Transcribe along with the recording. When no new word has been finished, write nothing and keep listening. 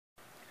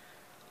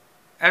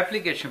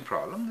Application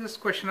problem. This is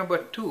question number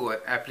 2,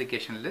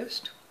 application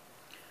list.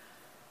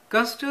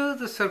 Consider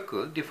the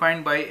circle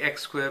defined by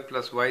x square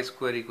plus y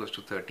square equals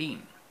to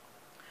 13.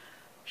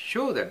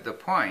 Show that the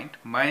point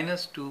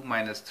minus 2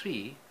 minus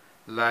 3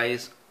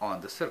 lies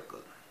on the circle.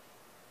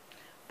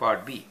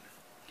 Part B.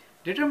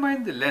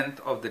 Determine the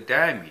length of the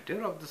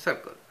diameter of the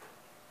circle.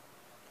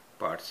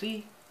 Part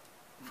C.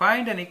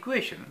 Find an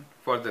equation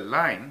for the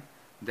line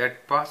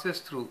that passes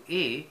through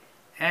A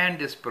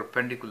and is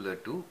perpendicular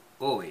to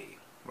OA.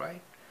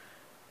 Right?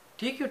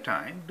 Take your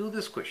time, do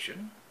this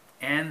question,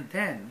 and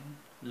then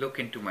look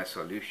into my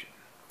solution.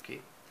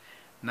 Okay.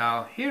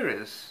 Now here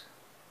is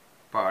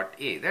part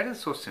A. That is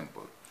so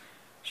simple.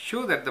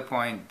 Show that the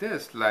point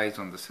this lies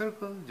on the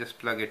circle. Just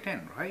plug it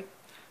in, right?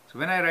 So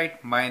when I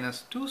write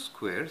minus 2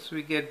 square, so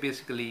we get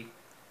basically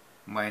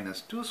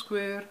minus 2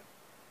 square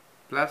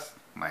plus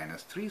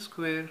minus 3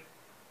 square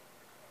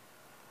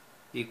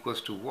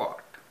equals to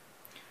what?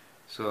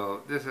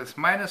 So this is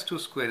minus 2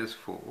 square is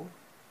 4.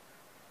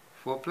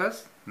 4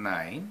 plus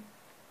 9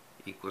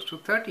 equals to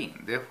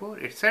 13. Therefore,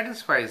 it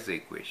satisfies the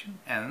equation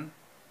and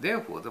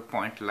therefore the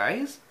point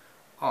lies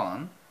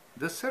on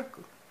the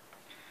circle.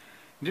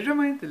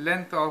 Determine the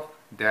length of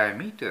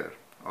diameter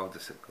of the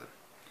circle.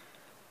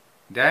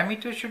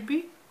 Diameter should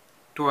be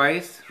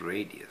twice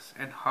radius.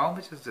 And how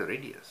much is the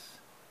radius?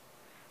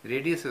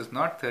 Radius is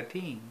not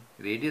 13.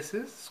 Radius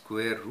is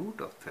square root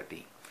of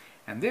 13.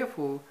 And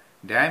therefore,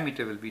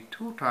 diameter will be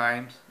 2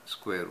 times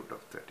square root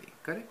of 13.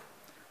 Correct?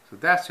 So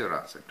that's your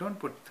answer. Don't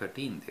put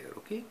 13 there,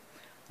 okay?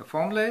 The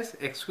formula is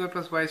x square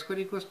plus y square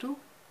equals to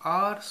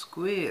r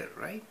square,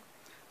 right?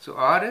 So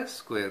r is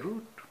square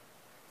root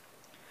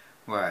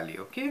value,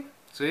 okay?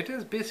 So it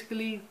is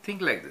basically,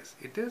 think like this.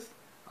 It is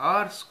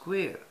r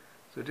square.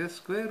 So it is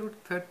square root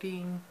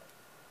 13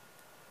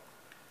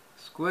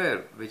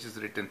 square, which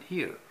is written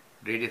here.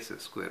 Radius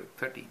is square root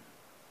 13.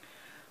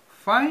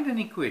 Find an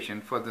equation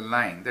for the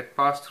line that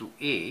passed through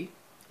A,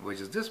 which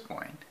is this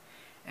point,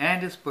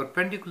 and is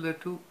perpendicular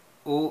to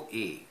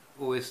OA.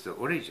 O is the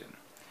origin.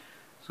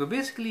 So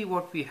basically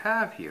what we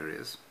have here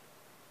is,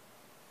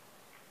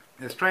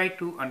 let's try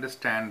to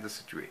understand the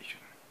situation.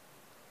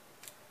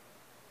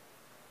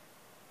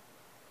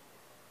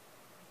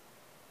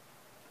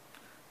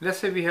 Let's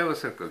say we have a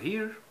circle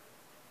here.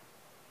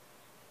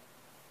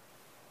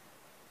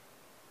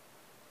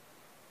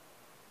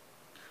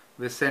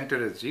 With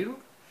center is 0.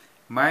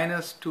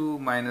 Minus 2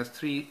 minus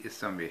 3 is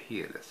somewhere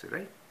here, let's say,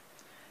 right?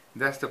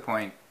 That's the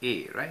point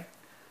A, right?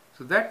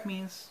 So that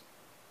means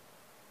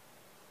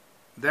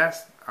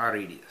that's our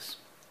radius.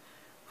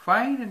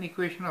 Find an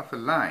equation of a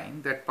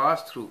line that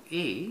passed through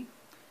A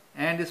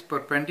and is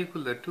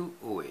perpendicular to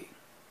OA.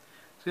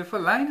 So if a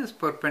line is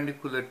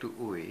perpendicular to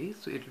OA,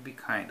 so it will be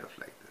kind of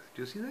like this.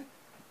 Do you see that?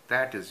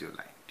 That is your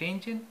line.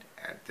 Tangent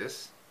at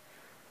this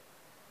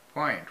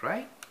point,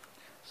 right?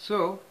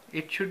 So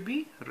it should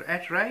be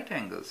at right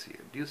angles here.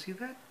 Do you see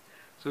that?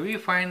 So we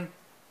find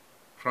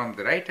from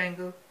the right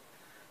angle,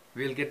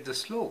 we'll get the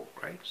slope,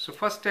 right? So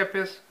first step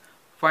is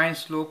find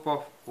slope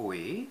of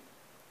OA.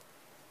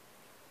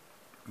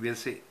 We'll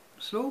say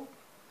slope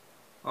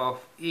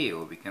of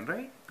AO we can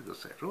write,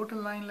 because I wrote a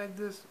line like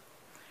this.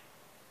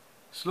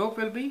 Slope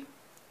will be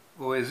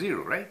OA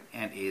 0, right?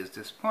 And A is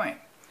this point.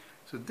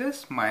 So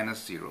this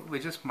minus 0,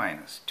 which is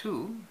minus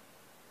 2.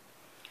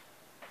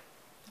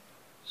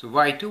 So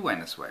y2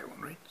 minus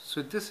y1, right?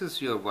 So this is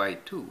your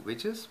y2,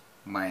 which is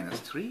minus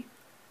 3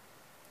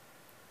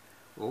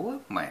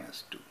 over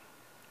minus 2,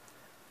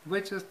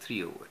 which is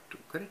 3 over 2,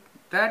 correct?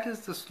 That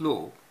is the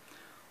slope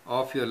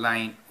of your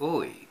line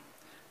OA.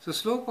 So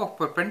slope of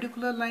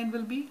perpendicular line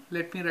will be,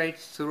 let me write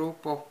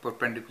slope of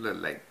perpendicular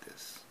like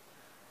this.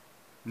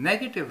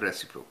 Negative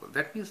reciprocal,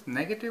 that means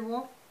negative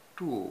of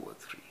 2 over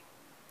 3.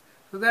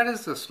 So that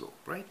is the slope,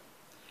 right?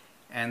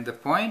 And the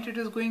point it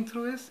is going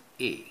through is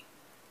A.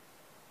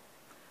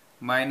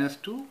 Minus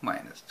 2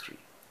 minus 3.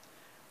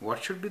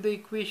 What should be the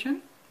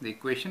equation? The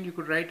equation you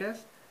could write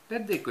as,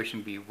 let the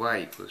equation be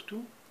y equals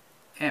to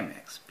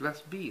mx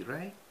plus b,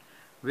 right?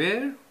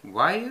 Where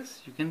y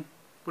is, you can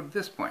put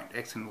this point,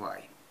 x and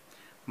y.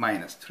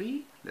 Minus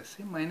 3, let's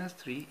say minus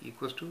 3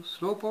 equals to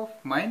slope of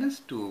minus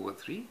 2 over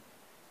 3,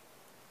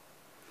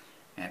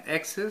 and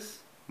x is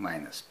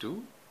minus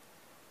 2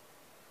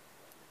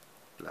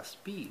 plus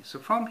b. So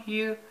from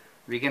here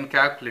we can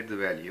calculate the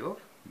value of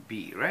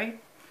b,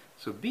 right?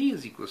 So b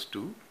is equals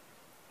to,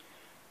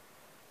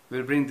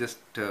 we'll bring this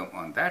term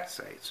on that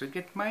side. So you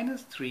get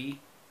minus 3,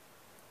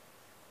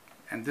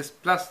 and this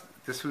plus,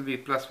 this will be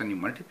plus when you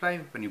multiply.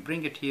 When you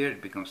bring it here,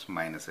 it becomes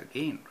minus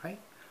again, right?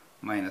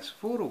 Minus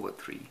 4 over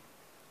 3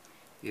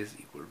 is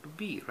equal to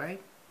b,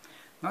 right?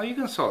 Now you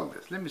can solve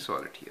this. Let me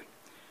solve it here.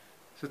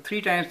 So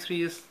 3 times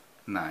 3 is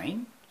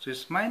 9. So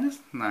it's minus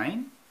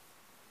 9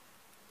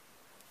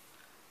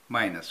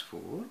 minus 4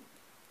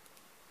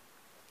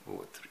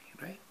 over 3,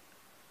 right?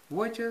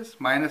 Which is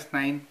minus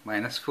 9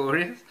 minus 4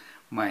 is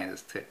minus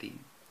 13.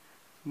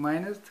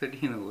 Minus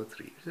 13 over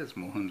 3. It is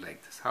moving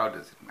like this. How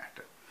does it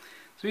matter?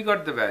 So we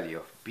got the value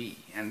of b,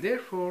 and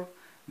therefore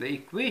the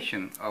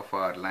equation of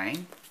our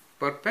line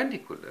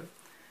perpendicular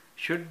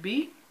should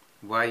be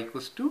y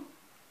equals to,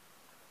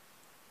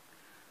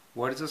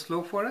 what is the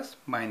slope for us?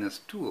 Minus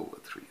 2 over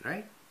 3,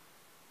 right?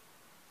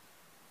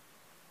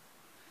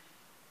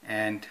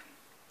 And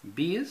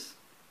b is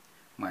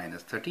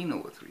minus 13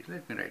 over 3.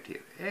 Let me write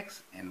here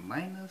x and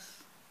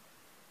minus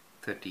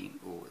 13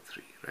 over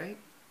 3, right?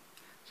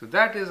 So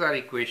that is our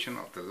equation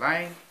of the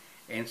line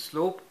in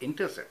slope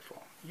intercept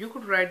form. You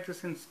could write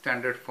this in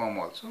standard form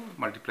also.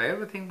 Multiply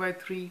everything by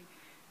 3,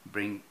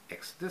 bring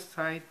x this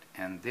side,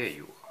 and there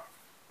you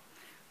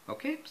are.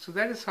 Okay, so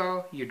that is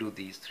how you do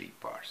these three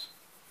parts.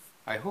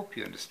 I hope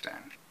you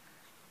understand.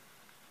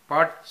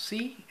 Part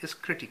C is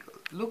critical.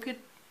 Look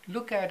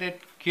at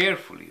it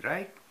carefully,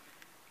 right?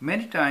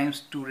 Many times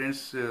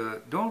students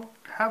don't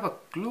have a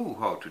clue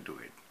how to do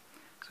it.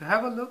 So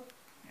have a look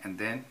and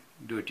then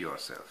do it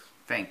yourself.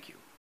 Thank you.